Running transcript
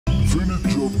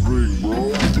Finish your thing, bro.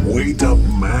 Wait up,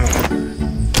 man.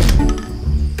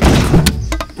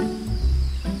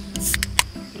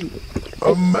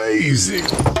 Amazing.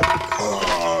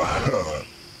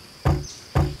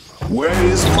 Where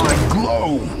is my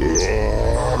glove?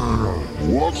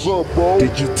 What's up, bro?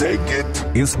 Did you take it?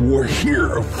 It were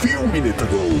here a few minutes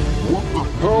ago. What the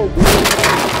hell, bro?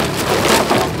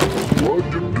 What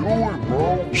you doing,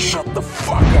 bro? Shut the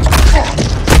fuck up.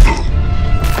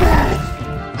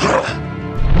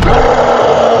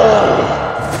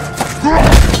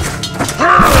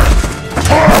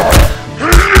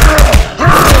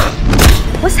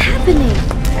 What's happening?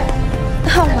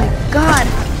 Oh my god.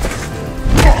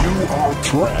 You are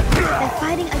trapped. They're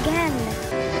fighting again.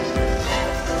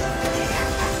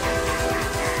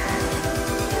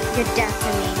 You're dead to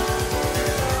me.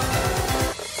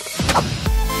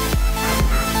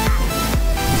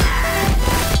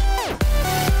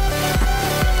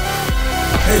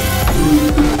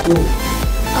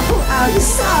 Oh, I'm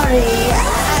sorry. I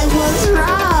was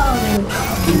wrong.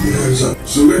 Keep your hands up.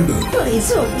 Surrender. Please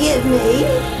forgive me.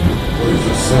 What is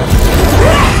the sound?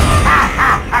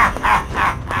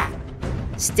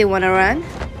 Still wanna run?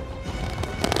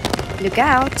 Look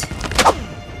out.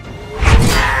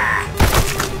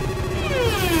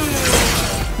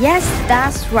 Yes,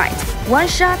 that's right. One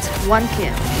shot, one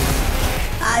kill.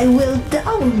 I will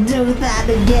don't do that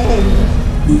again.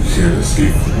 You can't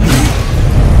escape from me.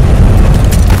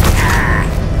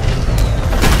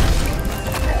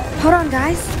 Hold on,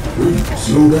 guys. Wait,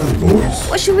 slow down, boys.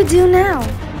 What should we do now?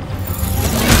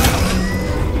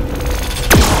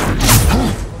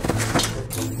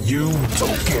 You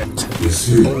took it. It's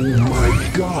him. Oh my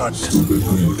god. Stupid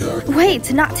green guy.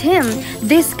 Wait, not him.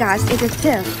 This guy is a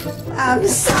thief. I'm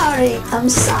sorry. I'm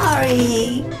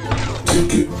sorry.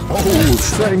 Take it. Oh,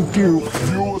 thank you.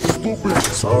 You were stupid.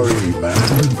 Sorry, man.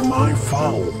 My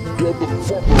fault. Get the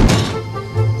fuck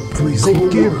out. Please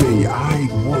forgive me. I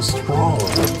was wrong.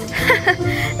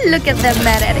 Look at them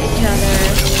mad at each other.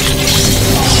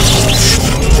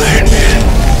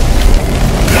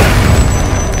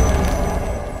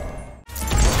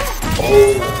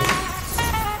 Oh,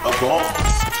 a bomb.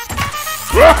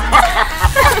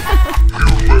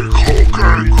 You make Hulk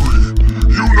angry.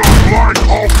 You not like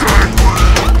Hulk angry.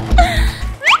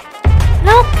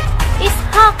 Look, it's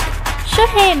Hulk. Shoot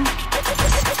him.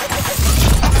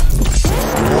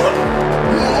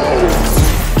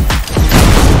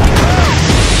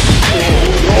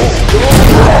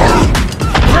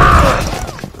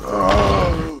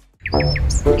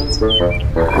 Who's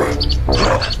next? What's the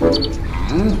matter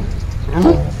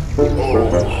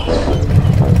with you?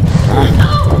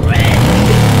 Metal Man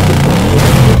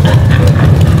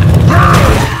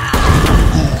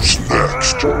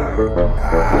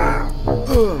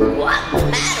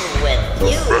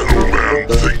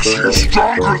thinks he's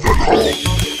stronger than Hulk.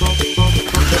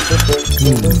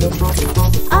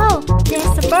 Oh,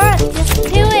 there's a bird. Just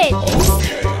kill it.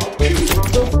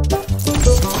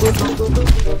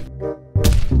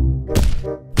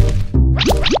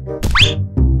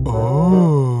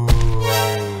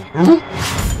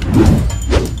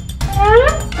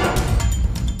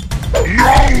 No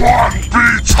one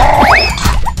beats Hulk!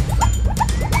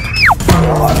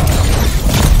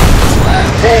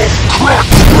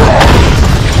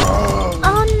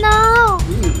 Oh no.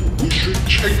 We should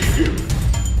check him.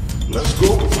 Let's go.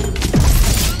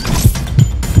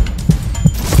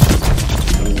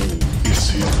 Oh, is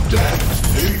he dead?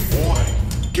 Hey boy,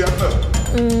 get him.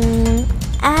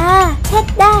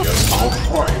 Take that. Yes, I'll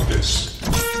try this.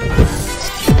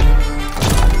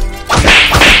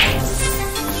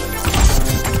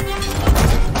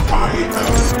 I am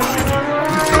fight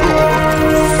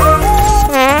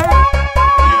now!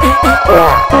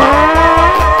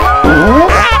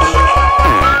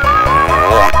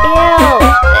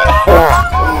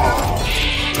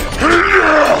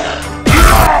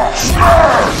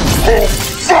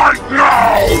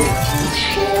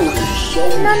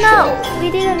 No, we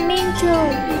didn't mean to.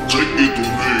 Take it to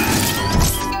me.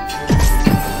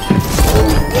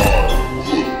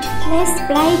 Let's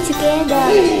play together.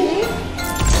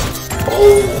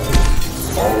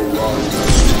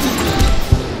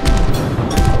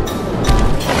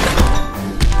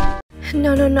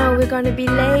 No, we're gonna be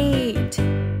late.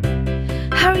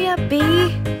 Hurry up, B.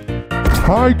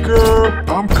 Hi girl,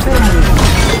 I'm coming.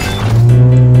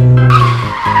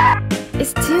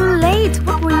 It's too late.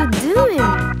 What were you doing?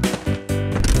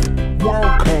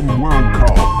 Welcome.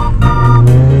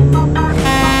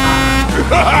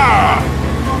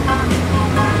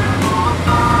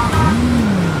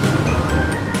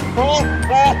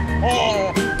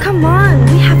 Come on,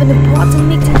 we have an important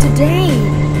meeting today.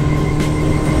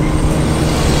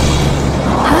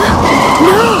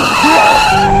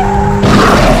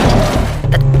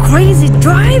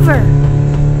 driver!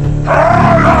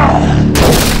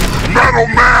 Metal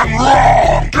Man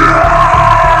wrong!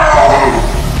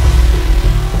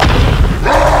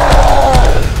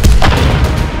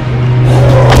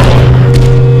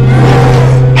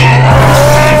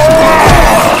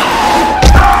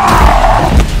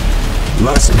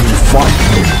 Let's be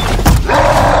fighting.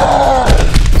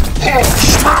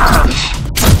 Smash!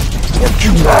 What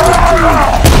you wanna do?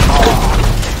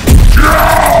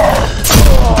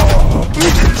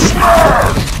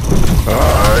 Smash!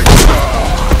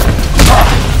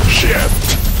 Shit!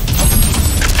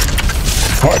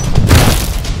 Fight!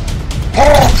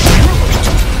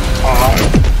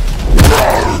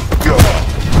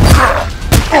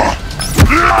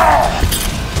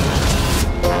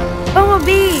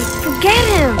 Bumblebee, forget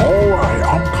him! Alright,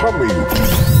 I'm coming.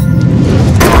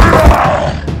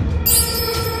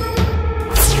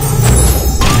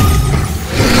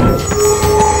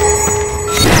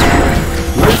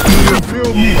 Let me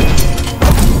feel me.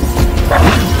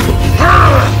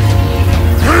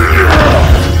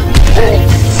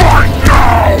 Fight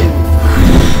now!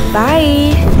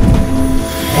 Bye!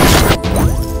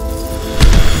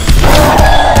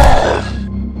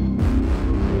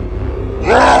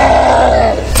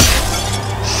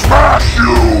 Smash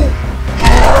you!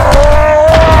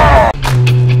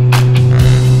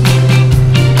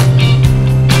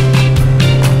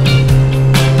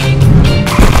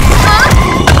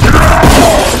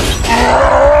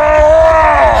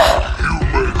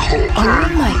 Oh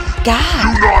my god!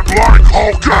 Do not like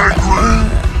Hulk angry!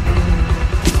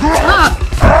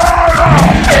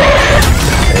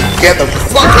 Get the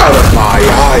fuck out of my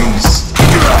eyes!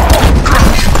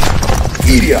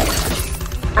 Idiot!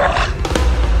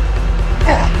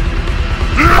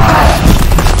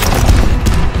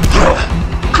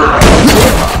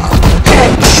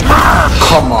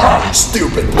 Come on,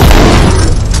 stupid! 1,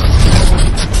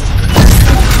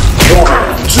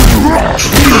 2,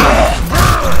 3.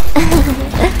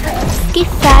 Keep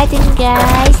fighting,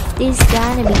 guys. This is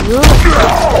gonna be good.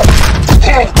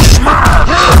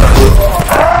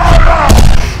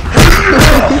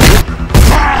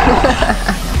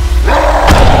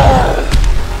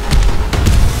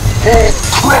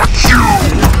 Crush you!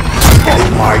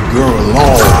 Leave my girl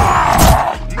alone!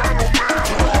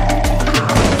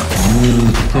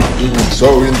 So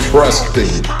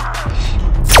interesting!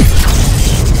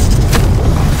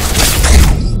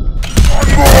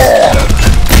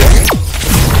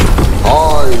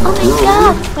 Oh my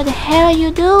god, what the hell are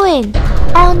you doing?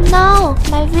 Oh no,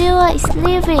 my viewer is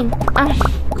leaving.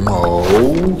 No!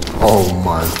 Oh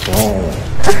my phone!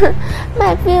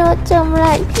 My viewer don't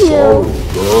like you.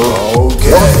 Oh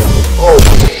girl, okay! Oh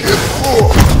shit!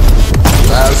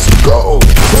 Let's go!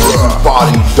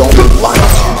 Everybody don't like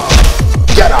you!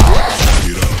 Get out!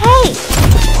 Hey!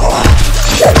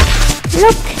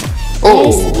 Look!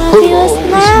 Where's my viewers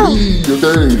now? It's me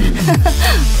again!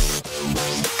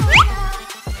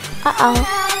 Uh-oh,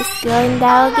 it's going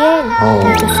down again. Oh,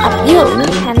 It's up you,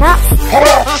 cannot.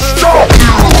 Stop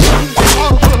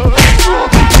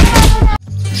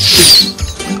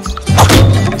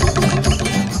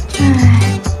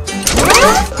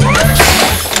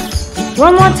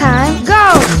One more time,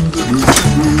 go!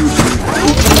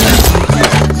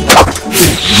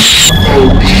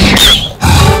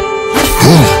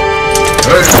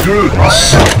 Hey, dude!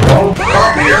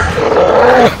 Come here!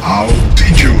 I'll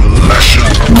teach you a lesson!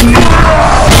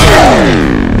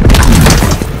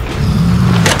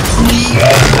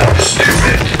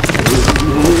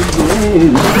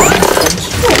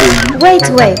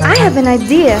 Wait, I have an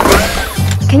idea.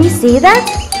 Can you see that?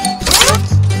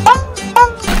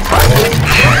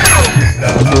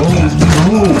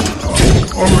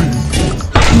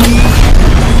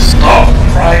 Stop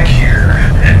right here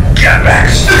and get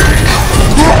backstage!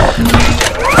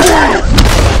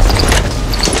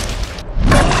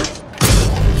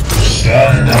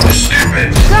 Son of a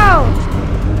stupid! Go!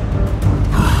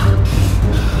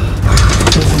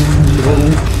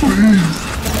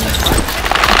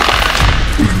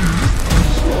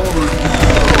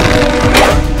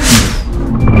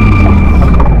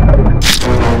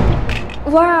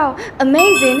 Wow,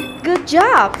 amazing! Good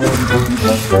job!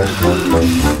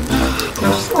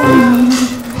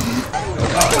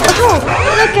 Oh,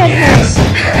 look at him!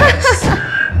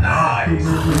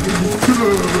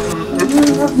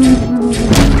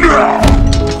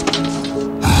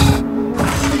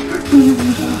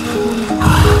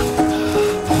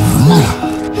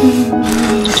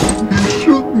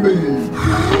 Shoot me!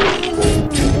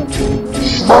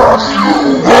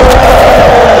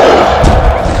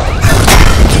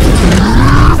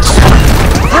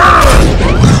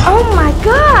 Oh my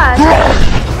god!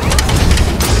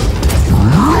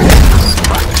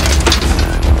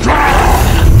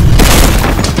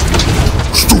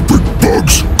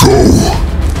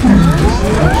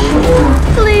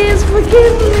 Please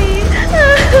forgive me.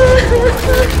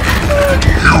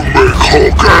 You make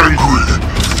Hulk angry!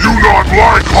 You not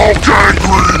like Hulk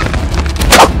angry!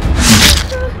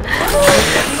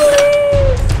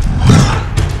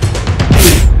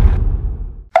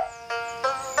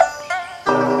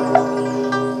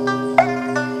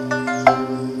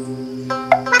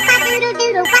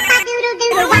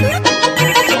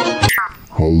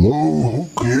 Hello,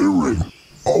 hearing?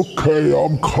 Okay,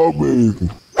 I'm coming.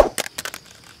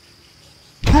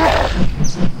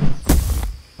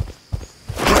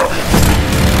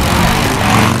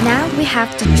 Now we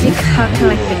have to trick Hulk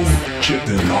like this.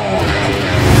 Chicken on.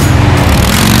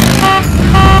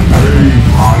 Hey,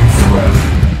 my friend.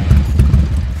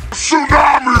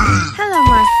 Tsunami! Hello,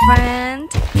 my friend.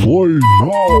 Play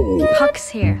now. Hulk's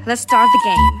here. Let's start the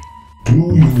game. Do you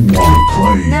want to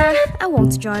play? Nah, I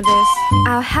won't join this.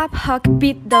 I'll help Hulk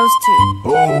beat those two.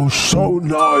 Oh, so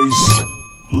nice.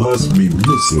 Let me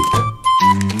miss it.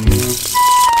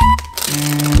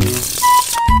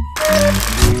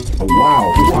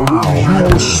 Wow,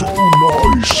 you're so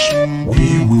nice.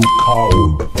 We will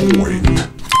count point.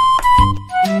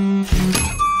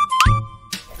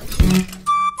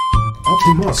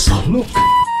 Optimus, look.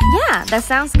 Yeah, that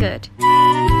sounds good.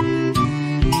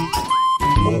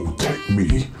 Oh, take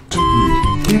me.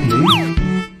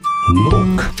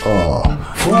 Look, 4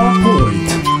 point.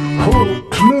 Oh,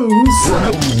 close.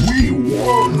 We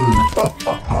won.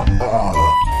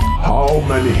 How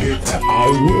many hits? I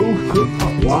will hit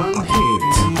 1 hit.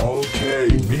 Okay,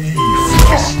 me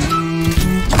first.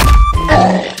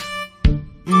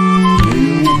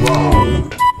 New round.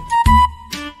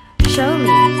 Show me.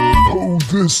 Oh,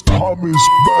 this time is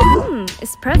better.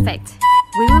 It's perfect.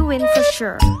 We will win for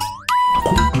sure.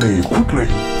 Quickly.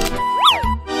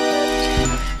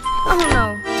 Oh no.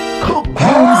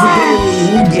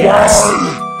 Yes.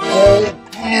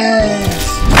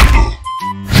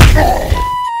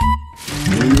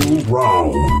 New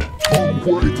round. Oh,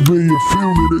 wait me a few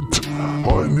minutes. I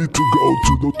need to go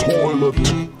to the toilet.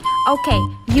 Okay,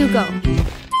 you go.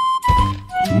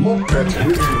 Look at him.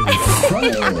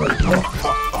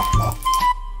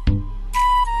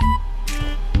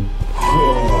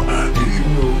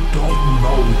 You don't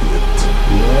know it.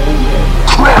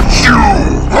 Crush you!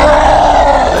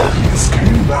 He's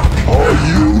came back. Are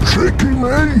you tricking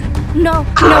me? No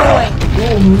way.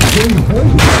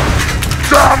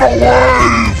 Gamma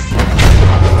wave!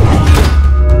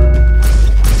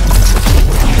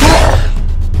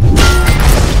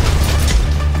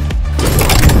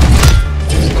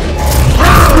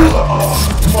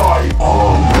 My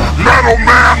arm. Metal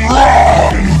Man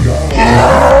run!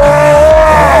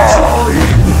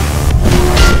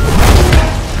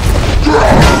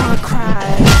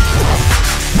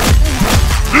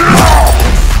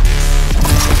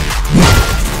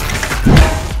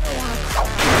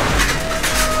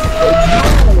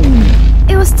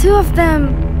 It was 2 of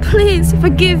them. Please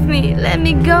forgive me. Let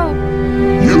me go.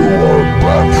 You are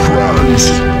bad friends.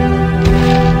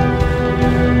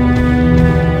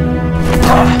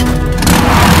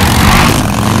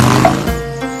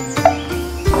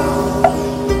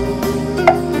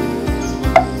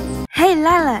 Hey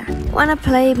Lala, wanna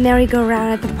play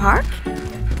merry-go-round at the park?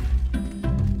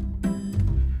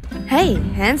 Hey,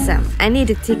 handsome, I need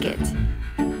a ticket.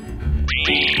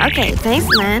 Okay, thanks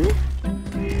man.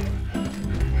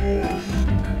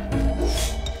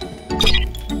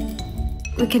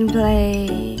 We can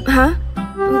play... Huh?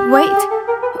 Wait,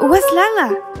 where's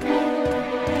Lala?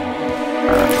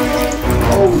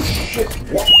 Oh shit,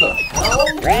 what the hell?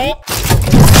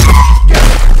 Get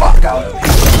the fuck out of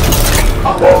here!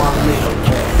 Come on, little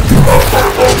kid.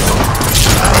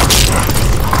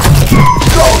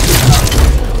 Go!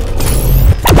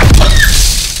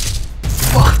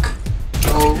 Fuck!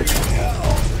 Oh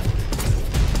hell.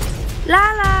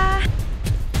 Lala!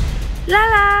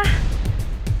 Lala!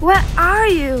 Where are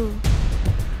you?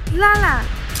 Lala!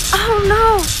 Oh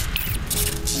no!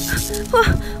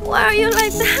 Why are you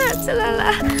like that,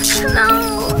 Lala? No!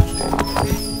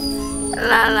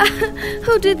 Lala,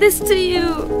 who did this to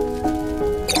you?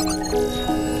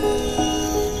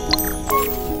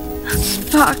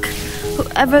 Fuck!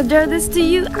 Whoever did this to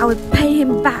you, I will pay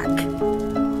him back.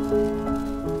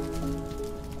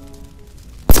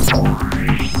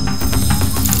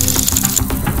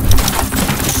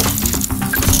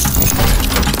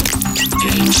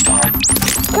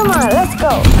 Come on, let's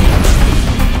go.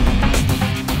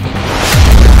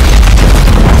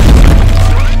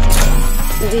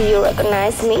 Do you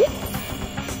recognize me?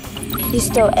 You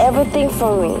stole everything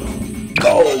from me.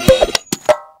 Go!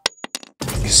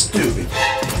 You stupid.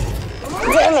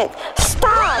 Damn it!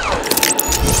 Stop!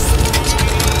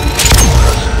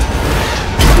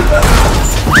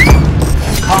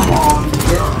 Come on,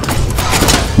 girl.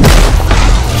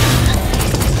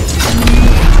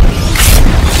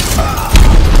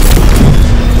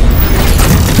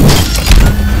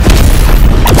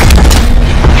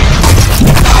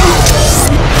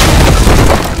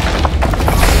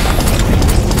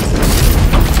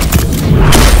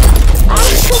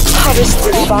 This is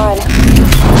pretty fun.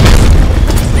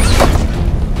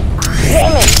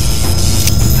 Damn it!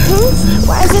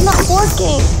 Why is it not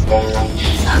working?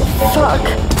 Fuck.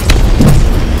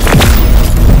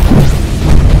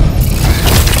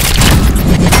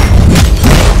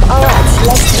 Alright,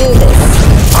 let's do this.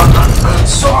 I'm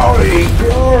sorry,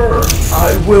 girl. I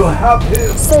will help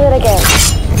him. Say that again.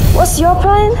 What's your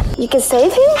plan? You can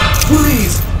save him?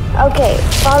 Please. Okay,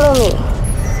 follow me.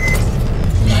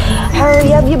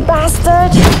 Hurry up, you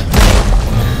bastard!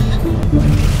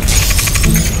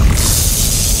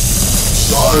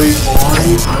 Sorry,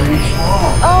 boy. I'm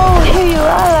wrong. Oh, here you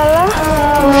are, Lala.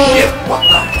 Shit, what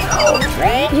the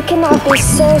hell? You cannot be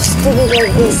so stupid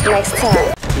like this next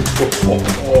time.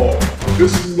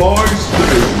 This is nice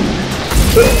thing.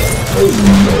 Oh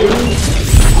no.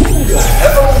 Who the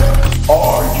hell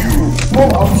are you?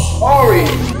 Oh, I'm sorry.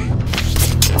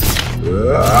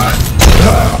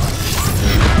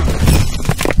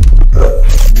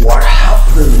 What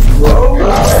happened, bro?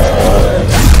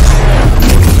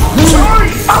 Sorry!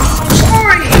 I'm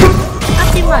sorry!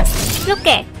 Optimus, look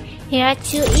at. Here are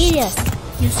two idiots.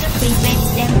 You should prevent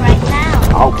them right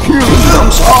now. I'll kill you!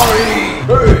 I'm sorry!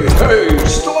 Hey,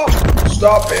 stop!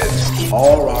 Stop it!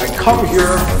 Alright, come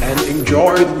here and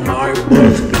enjoy my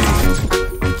birthday.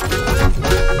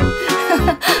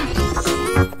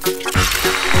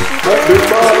 Happy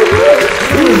birthday!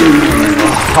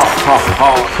 Ha ha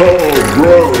ha! Oh,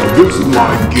 bro, this is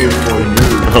my gift for you.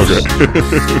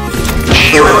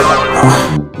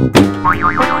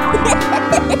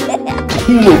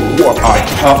 Look what I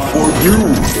have for you.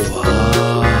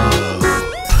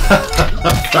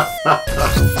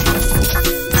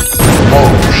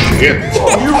 Oh shit!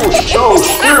 You're so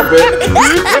stupid!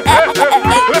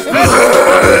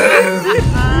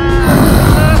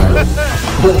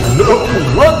 Oh no!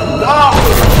 Run now!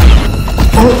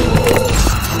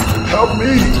 Help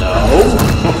me! No!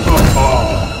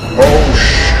 Oh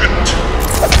shit!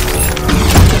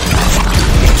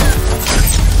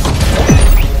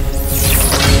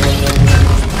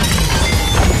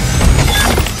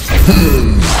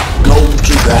 Go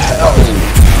to the hell!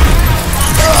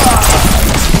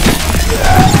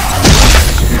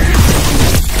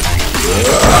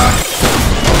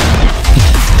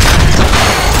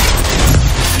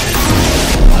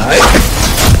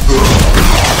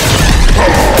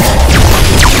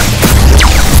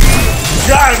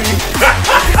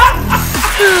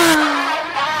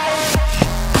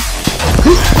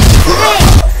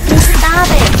 Stop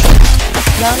it!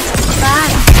 Don't cry.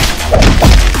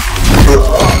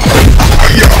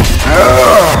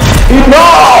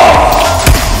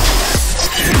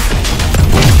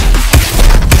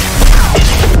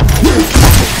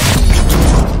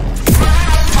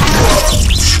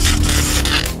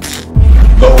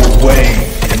 Go away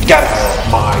and get out of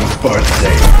my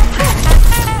birthday.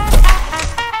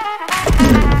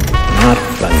 Not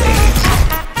funny.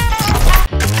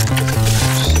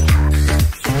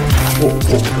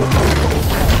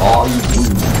 I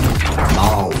lose.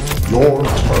 Now, your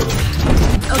turn.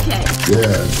 Okay.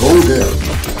 Yeah, go there.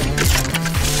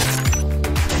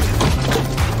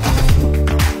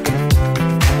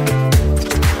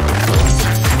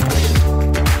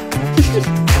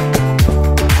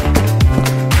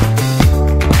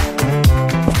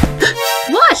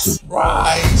 What?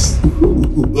 Surprise!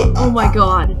 Oh my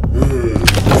god.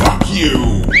 Fuck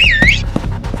you!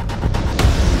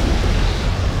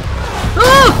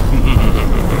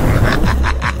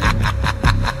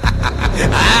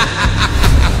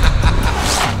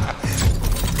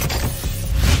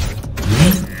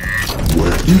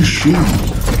 Where is she?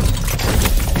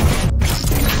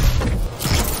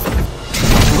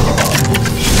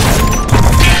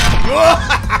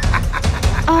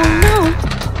 Oh no!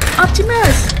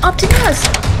 Optimus! Optimus!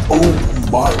 Oh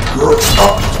my girl!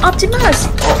 Optimus!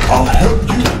 I'll help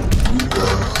you!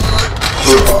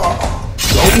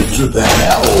 Go to the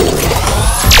hell!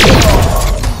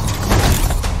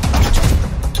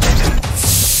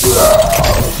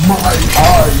 My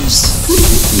eyes!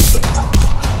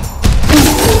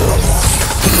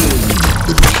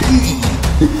 The key!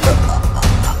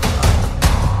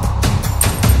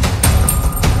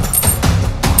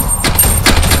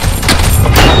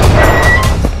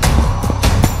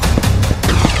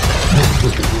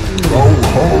 Go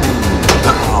home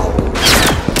now!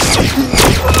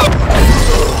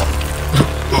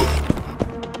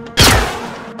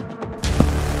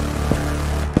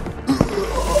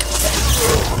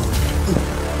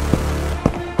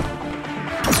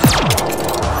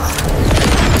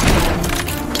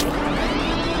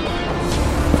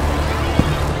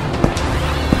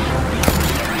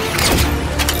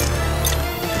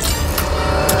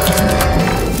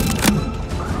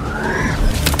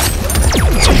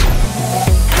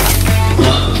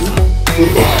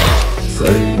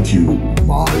 Thank you,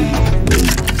 my lady.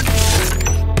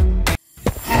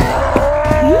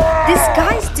 This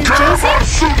guy's still chasing?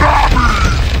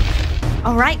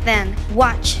 Alright then,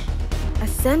 watch.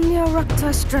 Ascend your rock to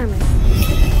extremis.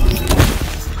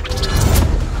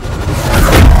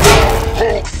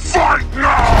 Hulk, fight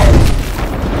now!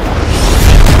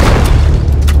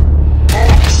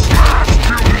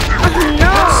 Oh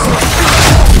no!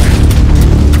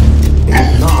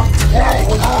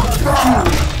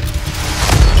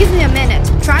 Give me a minute.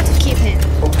 Try to keep him. As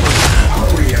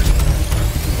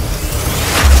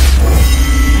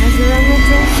a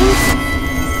lamentation,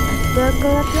 the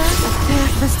Galata Affair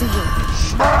Festival.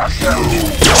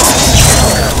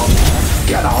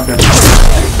 Get on the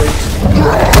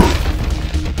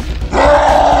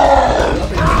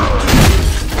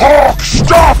Hulk,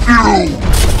 stop you!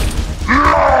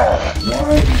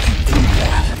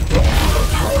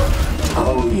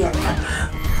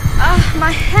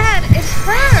 My head, it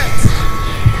hurts.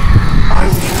 I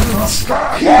cannot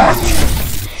stop. What?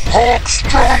 Hulk's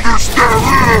strongest there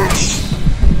is!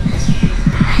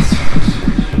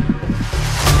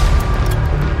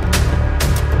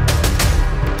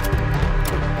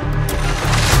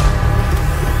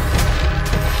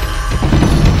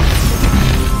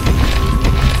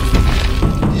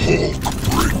 Hulk,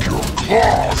 break your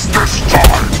claws this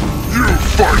time! You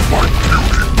fight my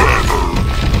beauty banner!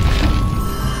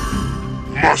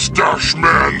 Mustache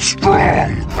Man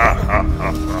strong!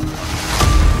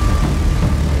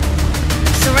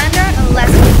 Surrender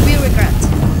unless we regret.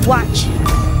 Watch.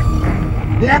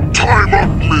 What time up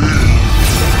me?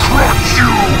 Crush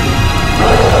you!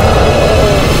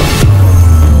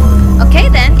 Okay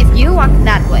then, if you want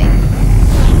that way.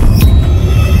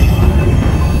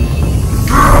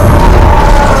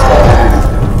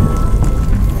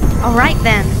 Alright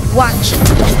then, watch.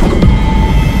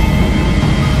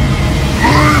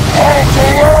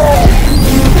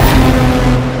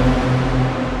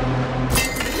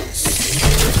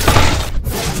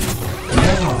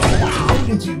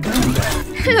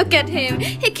 Look at him.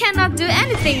 He cannot do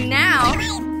anything now.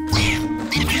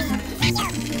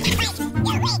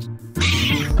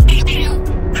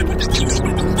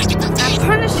 Now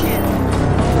punish him.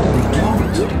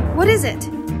 What is it?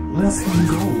 Let him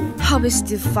go. Hope he's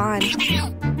still fine.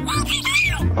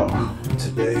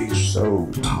 Today's so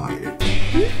tired.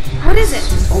 What is it?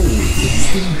 Oh, it's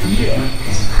still here.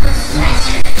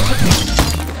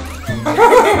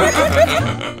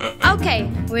 Okay,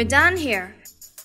 we're done here.